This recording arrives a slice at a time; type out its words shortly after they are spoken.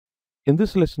In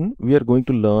this lesson, we are going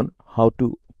to learn how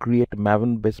to create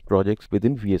Maven-based projects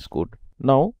within VS Code.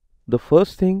 Now, the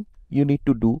first thing you need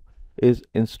to do is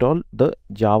install the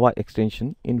Java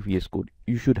extension in VS Code.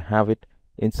 You should have it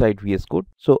inside VS Code.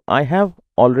 So I have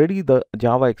already the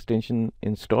Java extension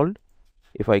installed.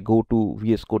 If I go to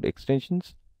VS Code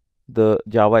extensions, the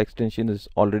Java extension is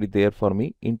already there for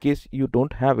me. In case you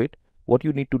don't have it, what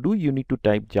you need to do, you need to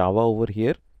type Java over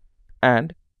here,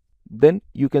 and then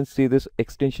you can see this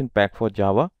extension pack for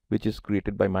Java, which is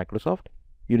created by Microsoft.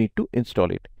 You need to install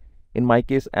it. In my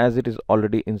case, as it is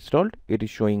already installed, it is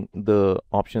showing the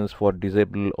options for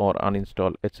disable or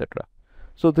uninstall, etc.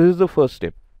 So this is the first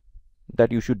step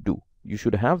that you should do. You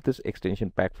should have this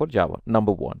extension pack for Java,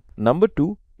 number one. Number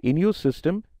two, in your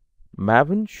system,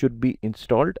 Maven should be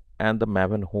installed and the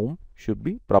Maven home should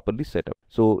be properly set up.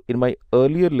 So in my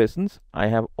earlier lessons, I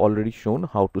have already shown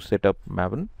how to set up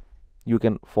Maven. You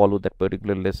can follow that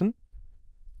particular lesson.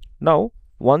 Now,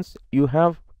 once you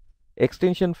have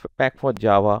extension pack for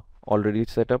Java already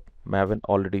set up, Maven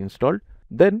already installed,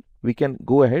 then we can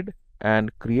go ahead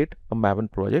and create a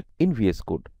Maven project in VS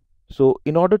Code. So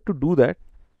in order to do that,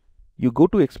 you go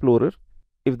to Explorer.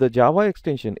 If the Java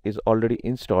extension is already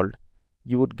installed,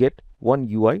 you would get one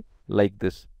UI like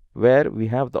this, where we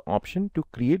have the option to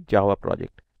create Java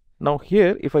project. Now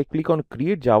here, if I click on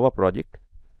create Java project,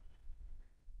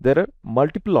 there are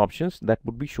multiple options that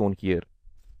would be shown here.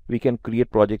 We can create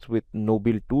projects with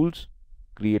no-build tools,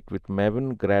 create with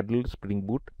Maven, Gradle, Spring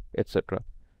Boot, etc.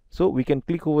 So we can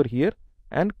click over here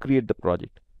and create the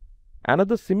project.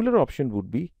 Another similar option would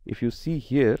be, if you see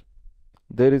here,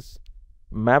 there is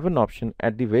Maven option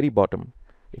at the very bottom.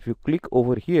 If you click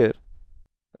over here,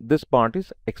 this part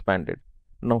is expanded.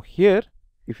 Now here,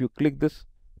 if you click this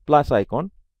plus icon,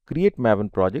 create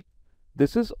Maven project,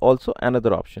 this is also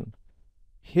another option.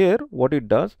 Here, what it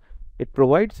does, it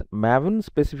provides Maven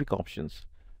specific options.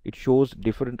 It shows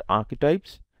different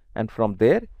archetypes, and from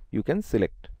there you can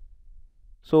select.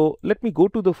 So let me go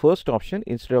to the first option.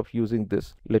 Instead of using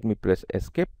this, let me press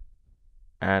escape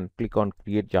and click on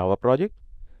create Java project.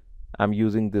 I'm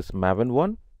using this Maven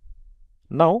one.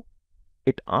 Now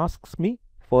it asks me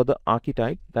for the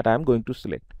archetype that I'm going to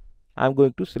select. I'm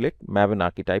going to select Maven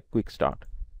archetype quick start.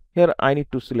 Here I need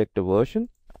to select a version.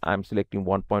 I'm selecting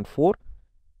 1.4.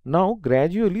 Now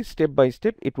gradually, step by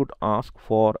step, it would ask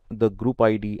for the group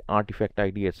ID, artifact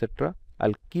ID, etc.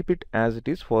 I'll keep it as it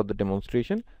is for the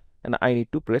demonstration, and I need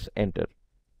to press enter.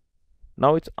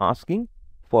 Now it's asking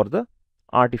for the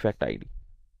artifact ID.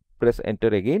 Press enter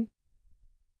again.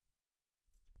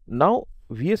 Now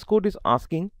VS Code is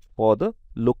asking for the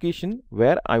location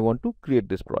where I want to create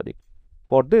this project.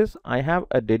 For this, I have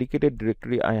a dedicated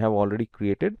directory I have already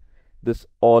created. This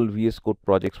all VS Code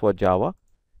projects for Java.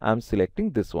 I'm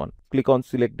selecting this one. Click on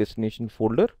select destination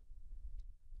folder.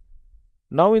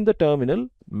 Now in the terminal,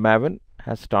 Maven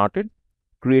has started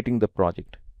creating the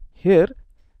project. Here,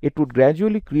 it would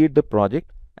gradually create the project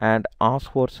and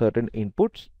ask for certain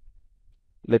inputs.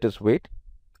 Let us wait.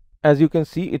 As you can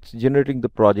see, it's generating the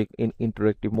project in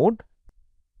interactive mode.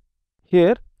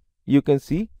 Here, you can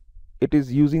see it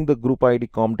is using the group ID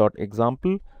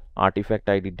com.example, artifact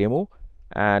ID demo,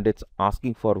 and it's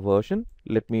asking for version.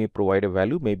 Let me provide a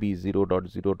value, maybe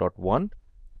 0.0.1.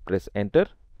 Press enter.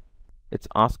 It's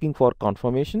asking for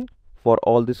confirmation for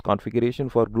all this configuration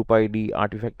for group ID,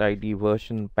 artifact ID,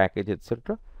 version, package,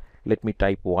 etc. Let me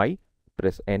type Y.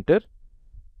 Press enter.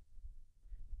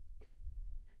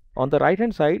 On the right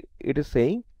hand side, it is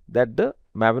saying that the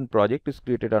Maven project is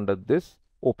created under this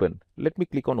open. Let me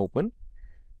click on open.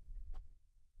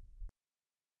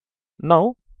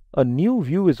 Now a new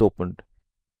view is opened.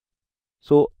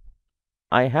 So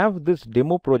I have this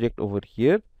demo project over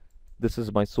here. This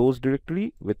is my source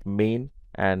directory with main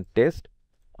and test.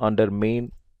 Under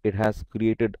main, it has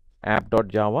created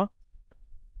app.java,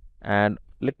 and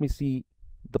let me see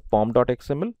the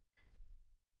pom.xml.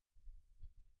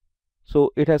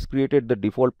 So it has created the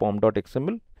default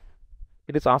pom.xml.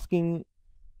 It is asking,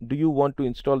 do you want to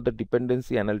install the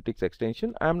dependency analytics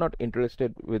extension? I am not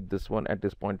interested with this one at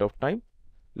this point of time.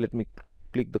 Let me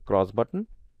click the cross button.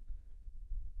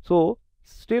 So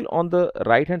still on the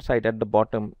right hand side at the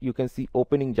bottom, you can see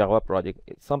opening Java project.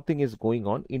 Something is going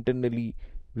on internally.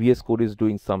 VS Code is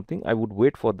doing something. I would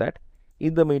wait for that.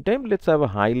 In the meantime, let's have a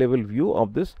high level view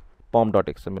of this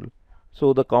pom.xml.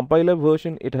 So the compiler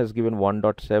version, it has given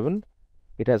 1.7.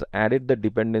 It has added the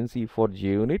dependency for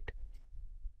JUnit.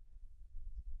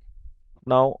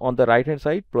 Now on the right hand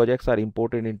side, projects are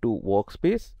imported into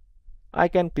workspace. I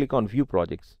can click on view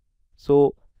projects.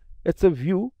 So it's a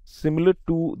view similar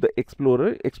to the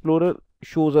Explorer. Explorer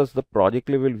shows us the project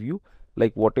level view,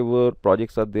 like whatever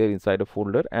projects are there inside a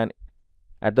folder, and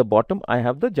At the bottom, I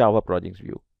have the Java projects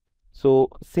view. So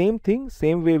same thing,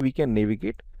 same way we can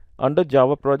navigate. Under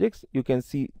Java projects, you can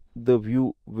see the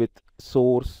view with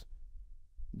source,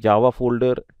 Java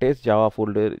folder, test Java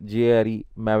folder, JRE,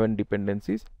 Maven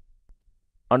dependencies.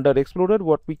 Under Explorer,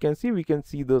 what we can see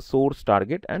the source,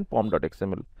 target, and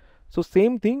pom.xml. So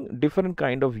same thing, different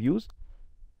kind of views.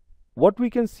 What we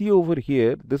can see over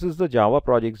here, this is the Java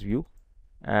projects view,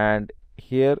 and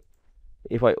here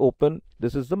if I open,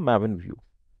 this is the Maven view.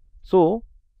 So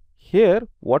here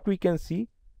what we can see,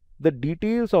 the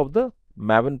details of the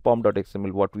Maven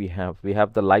pom.xml, what we have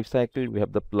the lifecycle, we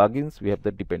have the plugins, we have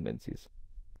the dependencies.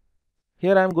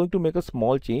 Here I am going to make a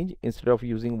small change. Instead of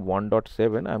using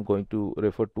 1.7, I am going to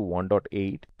refer to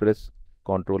 1.8. Press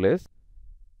Ctrl S.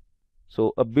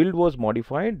 So a build was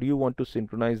modified. Do you want to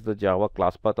synchronize the Java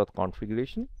class path or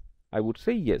configuration? I would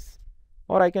say yes,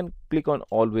 or I can click on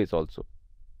always also.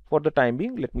 For the time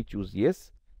being, let me choose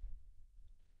yes.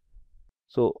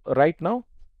 So right now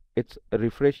it's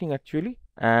refreshing actually,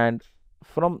 and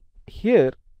from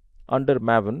here under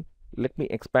Maven, let me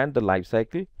expand the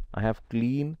lifecycle. I have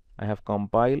clean, I have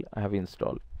compile, I have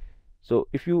install. So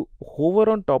if you hover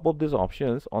on top of these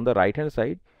options on the right hand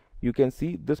side, you can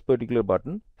see this particular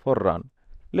button for run.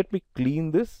 Let me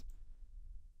clean this.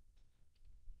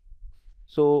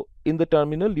 So in the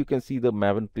terminal, you can see the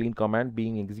Maven clean command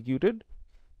being executed.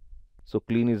 So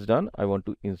clean is done. I want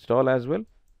to install as well.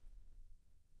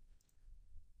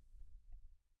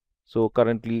 So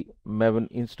currently Maven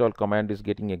install command is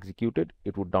getting executed.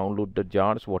 It would download the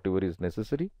jars, whatever is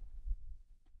necessary.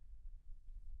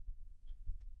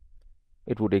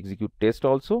 It would execute test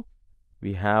also.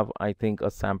 We have, I think,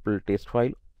 a sample test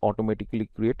file automatically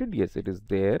created. Yes, it is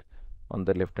there on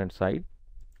the left hand side.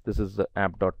 This is the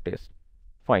app.test.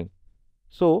 Fine.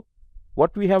 So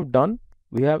what we have done,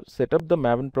 we have set up the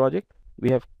Maven project.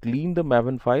 We have cleaned the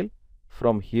Maven file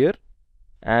from here,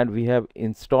 and we have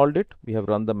installed it. We have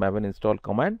run the Maven install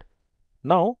command.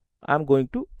 Now I'm going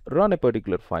to run a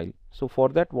particular file. So for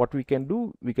that, what we can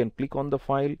do, we can click on the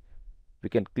file. We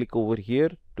can click over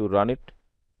here to run it.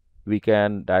 We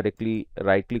can directly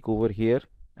right click over here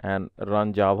and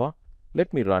run Java.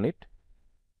 Let me run it.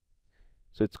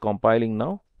 So it's compiling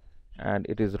now and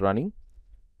it is running.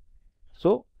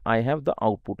 So I have the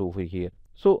output over here.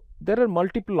 So there are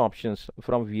multiple options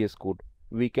from VS Code.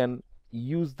 We can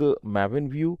use the Maven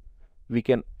view. We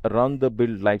can run the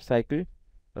build lifecycle,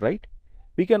 right?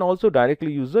 We can also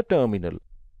directly use the terminal.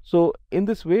 So in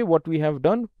this way, what we have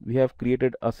done, we have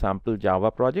created a sample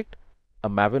Java project, a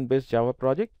Maven based Java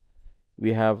project.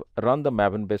 We have run the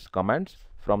Maven based commands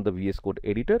from the VS Code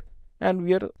editor, and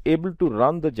we are able to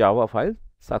run the Java file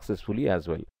successfully as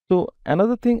well. So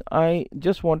another thing, I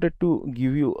just wanted to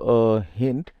give you a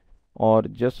hint, or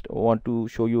just want to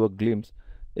show you a glimpse,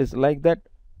 is like that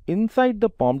inside the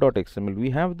pom.xml we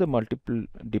have the multiple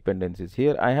dependencies.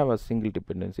 Here I have a single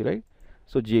dependency, right?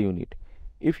 So JUnit.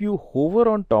 If you hover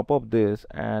on top of this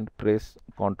and press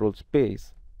Ctrl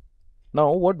space,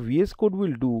 now what VS Code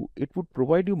will do, it would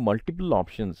provide you multiple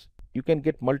options. You can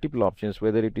get multiple options,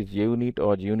 whether it is JUnit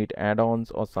or JUnit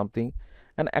add-ons or something,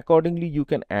 and accordingly you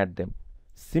can add them.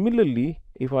 Similarly,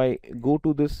 if I go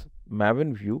to this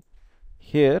Maven view,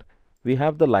 here we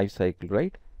have the lifecycle,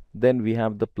 right? Then we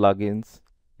have the plugins,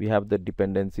 we have the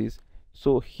dependencies.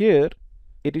 So here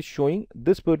it is showing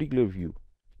this particular view,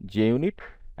 JUnit,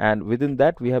 and within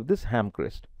that we have this ham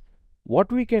crest.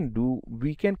 What we can do,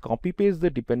 we can copy paste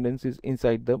the dependencies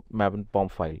inside the Maven pom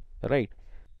file, right?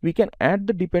 We can add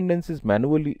the dependencies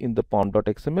manually in the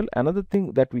pom.xml. Another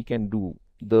thing that we can do,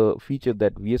 the feature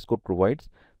that VS Code provides,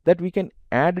 that we can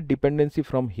add a dependency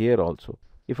from here also.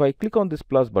 If I click on this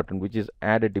plus button, which is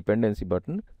add a dependency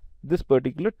button, this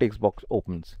particular text box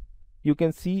opens. You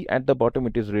can see at the bottom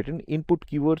it is written input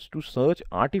keywords to search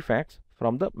artifacts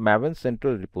from the Maven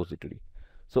central repository.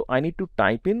 So I need to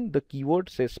type in the keyword,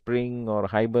 say Spring or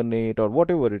Hibernate or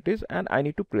whatever it is, and I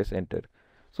need to press enter.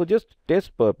 So just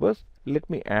test purpose, let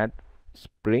me add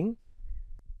Spring,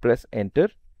 press enter.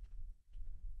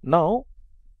 Now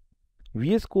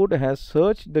VS Code has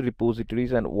searched the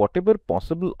repositories, and whatever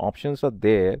possible options are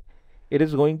there, it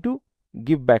is going to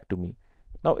give back to me.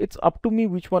 Now it's up to me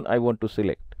which one I want to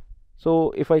select.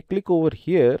 So if I click over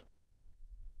here,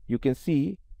 you can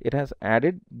see it has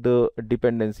added the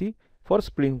dependency for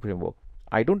Spring Framework.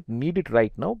 I don't need it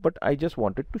right now, but I just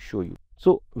wanted to show you.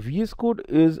 So VS Code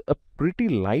is a pretty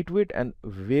lightweight and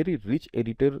very rich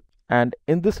editor, and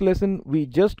in this lesson we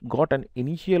just got an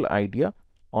initial idea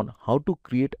on how to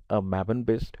create a Maven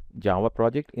based Java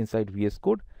project inside VS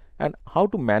Code and how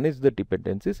to manage the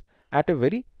dependencies at a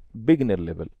very beginner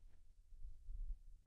level.